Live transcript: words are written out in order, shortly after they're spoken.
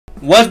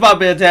What's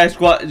poppin', Attack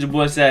Squad? It's your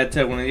boy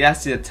SatAttack. When y'all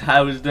see the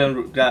time, we just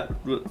done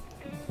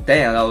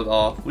damn, that was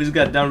off. We just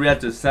got done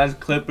reacting to Suns,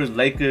 Clippers,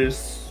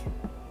 Lakers,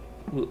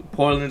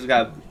 Portland.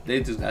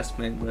 They just got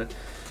spanked, bro.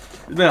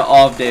 It's been an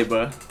off day,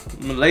 bro.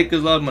 My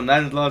Lakers lost, my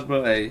Niners lost,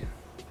 bro. Hey,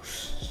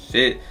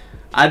 shit.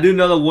 I do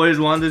know the Warriors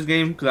won this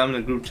game because I'm in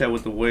a group chat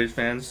with the Warriors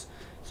fans.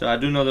 So I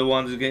do know they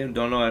won this game.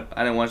 Don't know.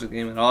 I didn't watch the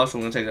game at all. So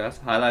I'm gonna take the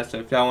highlights. So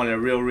if y'all want a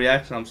real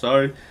reaction, I'm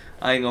sorry.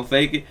 I ain't gonna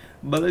fake it.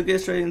 But let's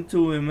get straight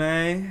into it,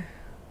 man.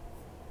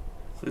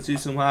 Let's see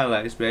some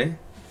highlights, man.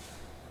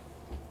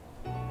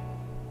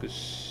 Good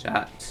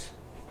shot.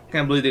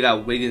 Can't believe they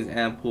got Wiggins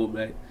and pulled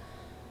back.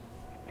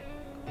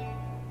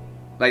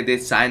 Like they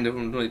signed him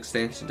from an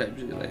extension type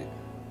shit. Like.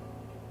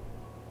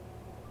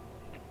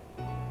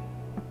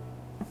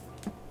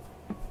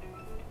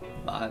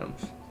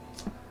 Bottoms.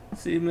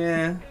 See,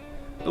 man.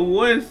 The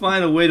Warriors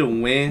find a way to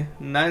win.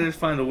 Niners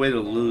find a way to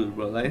lose,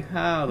 bro. Like,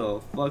 how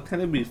the fuck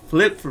can it be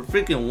flipped for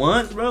freaking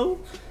once, bro?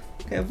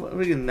 Can't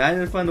freaking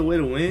Niners find a way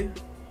to win?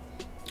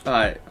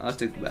 Alright, I'll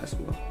stick to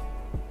basketball.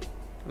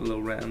 A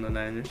little rant on the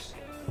Niners.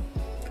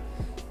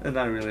 That's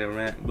not really a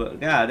rant, but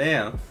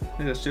goddamn.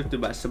 They got shifted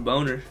by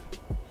Saboner.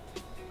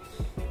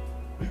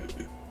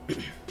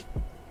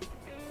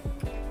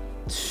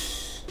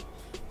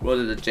 Bro,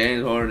 to the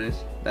James Harden.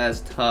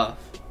 That's tough.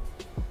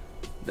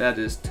 That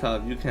is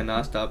tough. You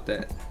cannot stop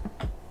that.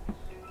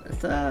 That's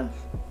tough.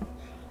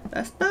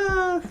 That's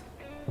tough.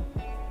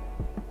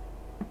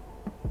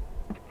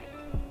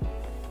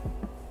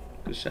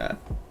 Good shot.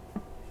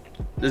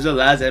 This is the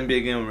last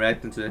NBA game I'm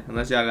reacting to.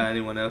 Unless y'all got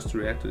anyone else to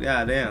react to.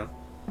 God damn.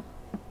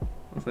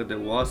 Looks like the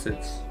wall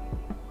sits.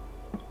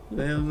 Who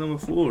the hell is number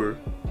 4?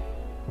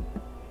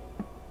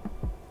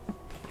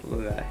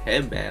 Look at that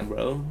headband,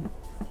 bro.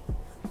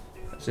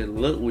 That shit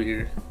look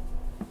weird.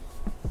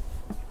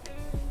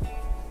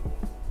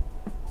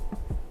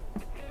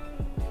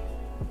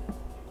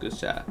 Good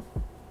shot.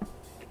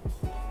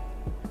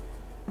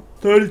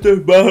 30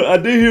 but I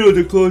did hear it was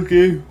a close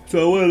game,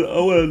 so I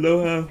wanna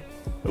know how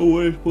the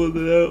Warriors pulled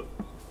it out.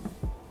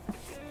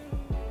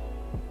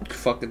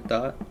 Fucking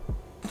thought.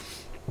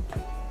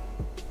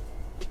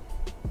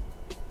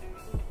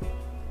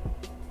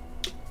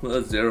 Well,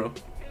 that's 0.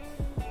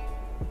 I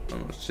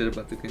don't know shit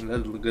about the game.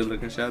 That's a good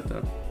looking shot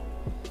though.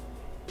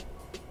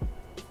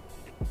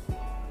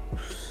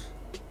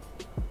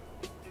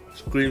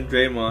 Scream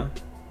Draymond.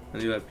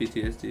 And you have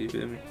PTSD, you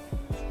feel me?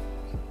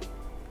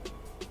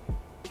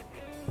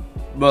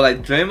 Bro,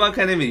 like Draymond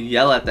can't even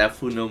yell at that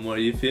fool no more,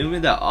 you feel me?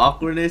 That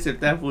awkwardness if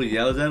that fool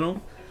yells at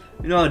him.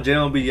 You know how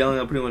Draymond be yelling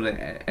at pretty much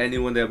like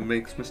anyone that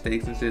makes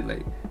mistakes and shit,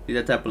 like he's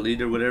that type of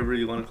leader, whatever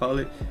you want to call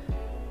it.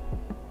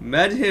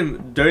 Imagine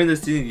him during the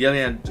season yelling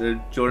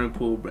at Jordan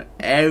Poole, bro.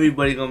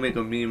 Everybody gonna make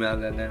a meme out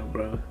of that now,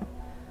 bro.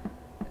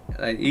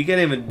 Like, he can't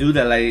even do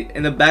that. Like,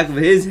 in the back of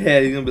his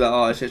head, he's gonna be like,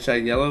 oh, should I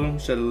yell at him?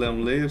 Should I let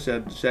him live?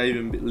 Should I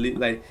even be,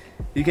 like,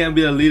 he can't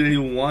be the leader he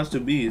wants to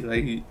be,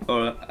 like,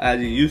 or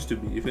as he used to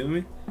be, you feel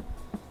me?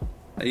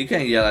 Like, you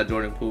can't yell at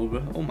Jordan Poole,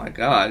 bro. Oh my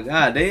god,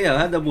 god damn,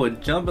 had that boy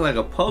jumping like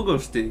a pogo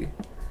stick.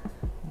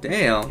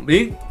 Damn,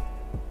 bink,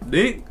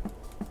 dink.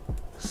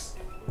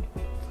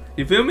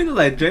 You feel me?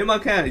 Like,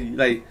 Draymond can't,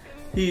 like,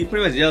 he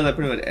pretty much yells at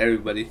pretty much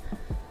everybody.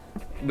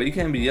 But you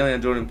can't be yelling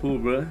at Jordan Poole,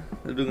 bro.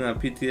 That dude gonna have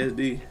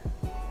PTSD.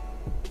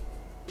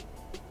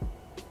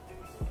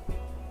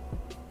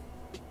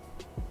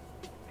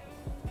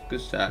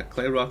 Good shot.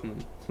 Clay rocking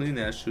them clean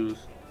ass shoes.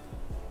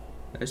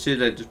 That shit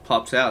that just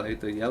pops out like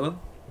the yellow.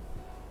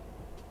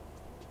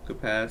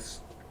 Good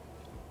pass.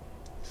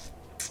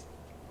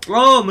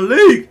 Oh,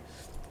 Malik!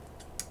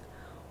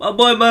 My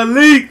boy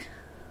Malik!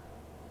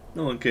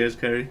 No one cares,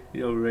 Curry.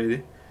 You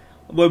overrated.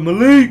 My boy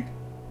Malik!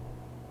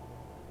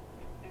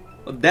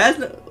 Oh, that's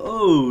not.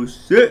 Oh,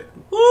 shit.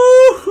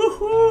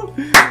 Ooh,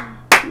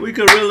 we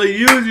could really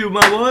use you,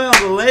 my boy,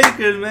 on the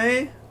Lakers,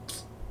 man.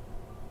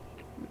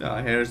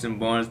 Harrison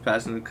Barnes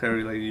passing to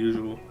Curry like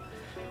usual.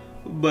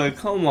 But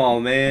come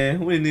on,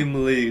 man. We need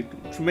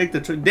Malik to make the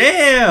trade.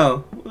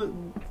 Damn!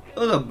 That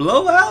was a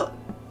blowout?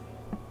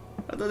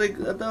 I thought it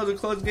was a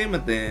close game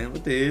at the end.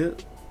 What the hell?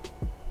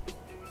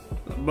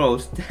 Bro,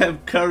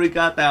 Steph Curry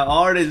got that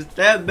hardest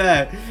step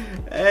back.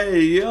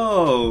 Hey,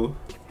 yo.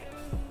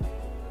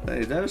 Hey,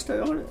 is that a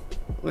step on it?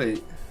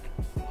 Wait.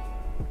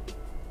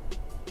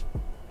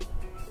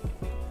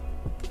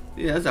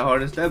 Yeah, that's a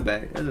hardest step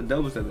back. That's a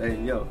double step back.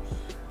 Hey, yo.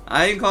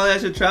 I ain't calling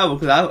that shit travel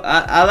because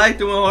I liked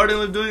it when Harden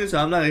was doing it, so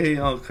I'm not hating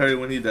on Curry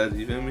when he does it,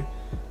 you feel me?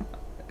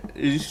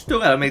 You still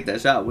gotta make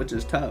that shot, which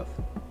is tough.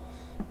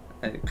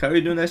 Hey,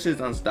 Curry doing that shit is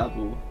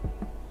unstoppable.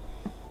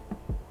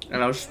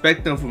 And I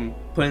respect him from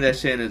putting that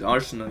shit in his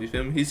arsenal, you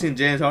feel me? He's seen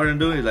James Harden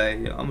do it, he's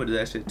like, yo, I'm gonna do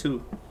that shit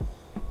too.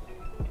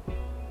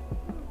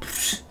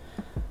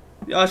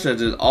 Y'all should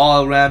just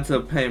all ran to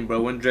the paint,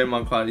 bro, when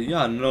Draymond caught it.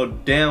 Y'all know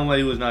damn well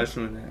he was not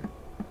shooting that.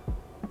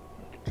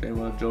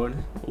 Draymond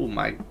Jordan. Oh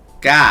my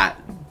god.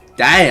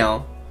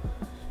 Damn.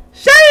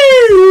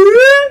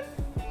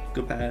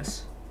 Good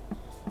pass.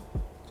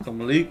 Come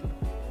Malik.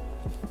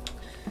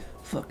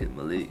 Fucking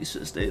Malik. You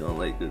should have stayed on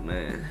Lakers,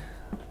 man.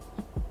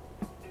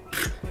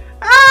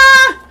 Ah!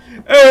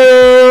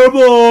 Hey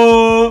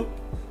boy!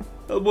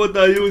 That boy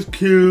thought he was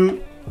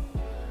cute.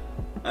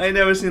 I ain't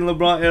never seen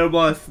LeBron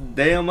airball a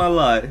day in my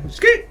life.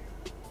 Skate!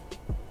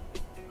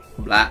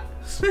 Black.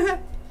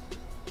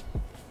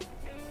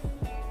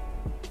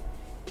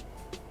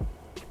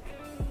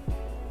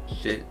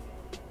 Shit.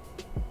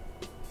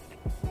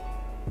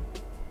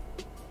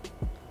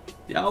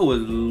 Y'all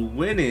was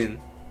winning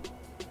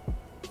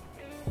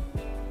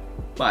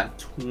by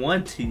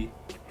 20.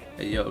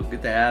 Hey yo,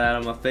 get that out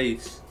of my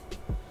face.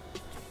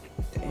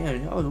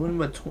 Damn, y'all was winning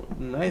by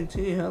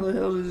 19. How the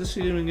hell did this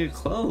shit even get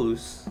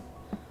close?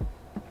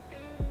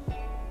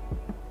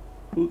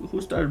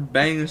 Who started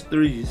banging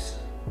threes?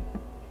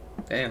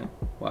 Damn,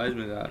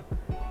 Wiseman got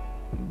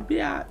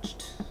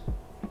biatched.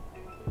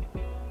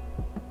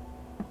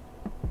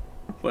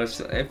 But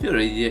if you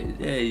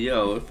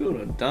if you would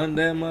have done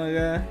that, my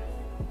guy.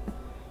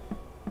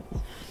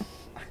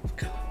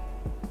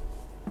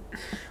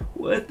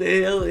 What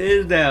the hell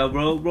is that,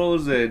 bro?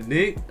 Bro's a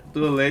Nick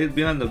threw a leg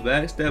behind the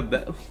back, step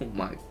back. Oh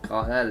my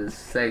god, that is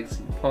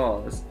sexy.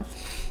 Pause.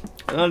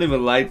 I don't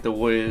even like the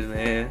Warriors,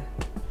 man.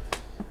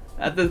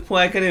 At this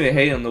point, I can't even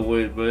hate on the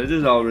Warriors, but it's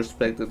just all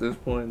respect at this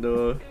point,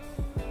 though.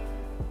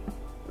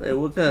 Like,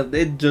 what kind of,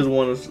 they just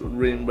won a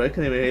ring, but I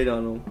can't even hate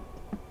on them.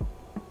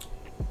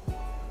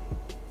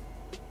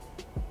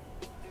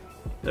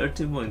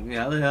 13 points.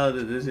 How the hell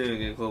did this even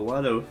get close?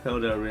 Why the hell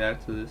did I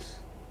react to this?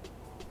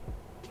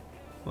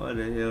 Why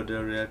the hell did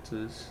I react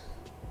to this?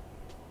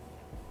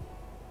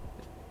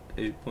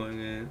 8-point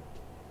game.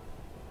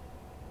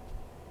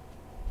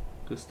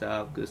 Good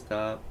stop, good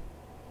stop.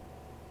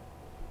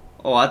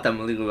 Oh, I thought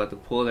Malik was about to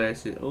pull that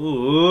shit.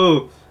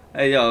 Ooh.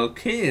 Hey, yo,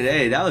 Kings.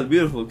 Hey, that was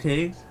beautiful,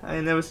 Kings. I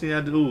ain't never seen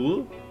y'all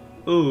do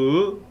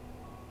ooh.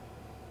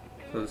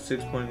 So it's a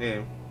 6-point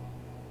game.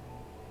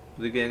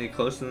 Did it get any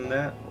closer than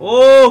that?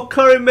 Oh,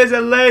 Curry missed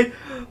a lay.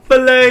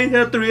 Filet.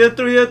 Hit three,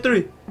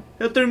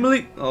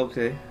 Malik.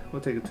 Okay.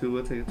 We'll take a two.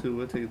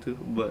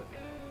 But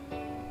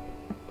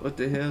what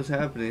the hell is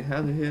happening?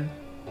 How the hell?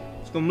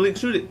 Let's go, Malik,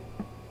 shoot it.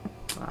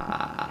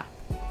 Ah.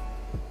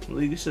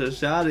 Malik, you should have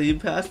shot it. You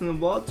passing the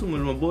ball too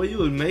much, my boy. You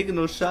was making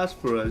those shots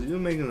for us. You were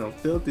making those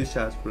filthy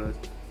shots for us.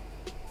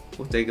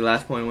 We'll take it.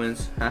 Last point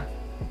wins. Huh?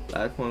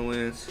 Last point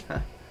wins. Huh?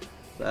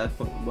 Last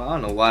point. But I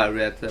don't know why I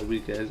reacted to that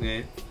weak ass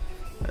game.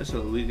 That's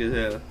so weak as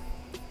hell.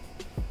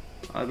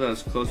 I thought it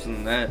was closer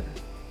than that.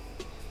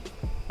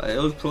 Like, it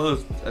was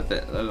close at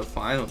the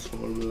final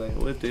score, but like,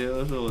 what the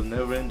hell? So it was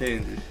never in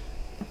danger.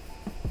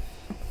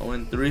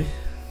 0-3.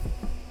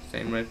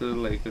 Same record as the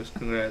Lakers.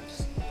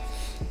 Congrats.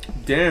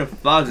 Darren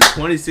Fox is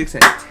 26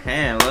 and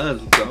 10.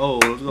 Let's go.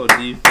 Let's go,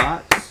 D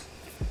Fox.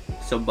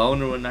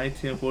 Sabonis with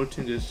 19 and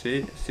 14. Good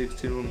shit.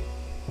 16 from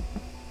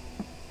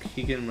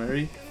Keegan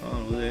Murray.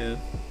 Oh, what the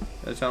hell?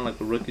 That sounds like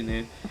a rookie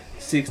name.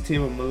 16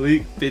 from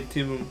Malik.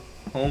 15 from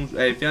Holmes.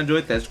 Hey, if you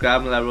enjoyed that,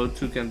 subscribe to that road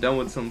 2. I'm done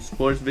with some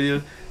sports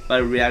videos. About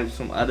to react to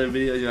some other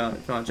videos. If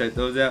you want to check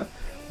those out.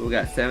 We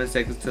got 7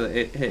 seconds to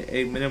the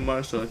 8-minute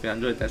mark. So if you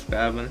enjoyed that,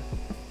 subscribe button.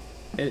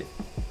 Hit it.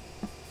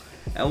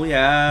 And we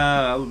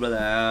out. Brother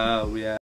out. We out.